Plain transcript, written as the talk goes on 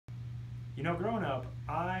You know, growing up,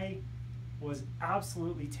 I was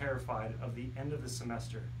absolutely terrified of the end of the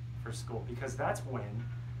semester for school because that's when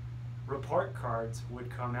report cards would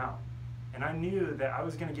come out. And I knew that I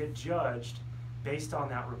was going to get judged based on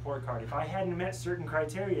that report card. If I hadn't met certain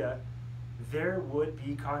criteria, there would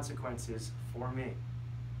be consequences for me.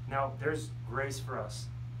 Now, there's grace for us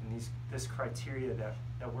in this criteria that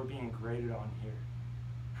we're being graded on here.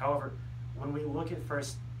 However, when we look at 1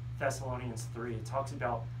 Thessalonians 3, it talks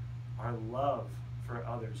about our love for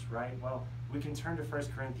others, right? Well, we can turn to 1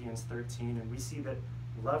 Corinthians 13 and we see that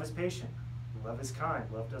love is patient, love is kind,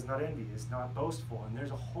 love does not envy, is not boastful, and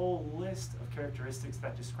there's a whole list of characteristics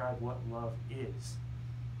that describe what love is.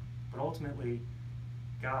 But ultimately,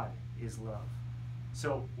 God is love.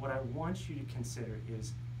 So what I want you to consider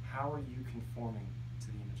is, how are you conforming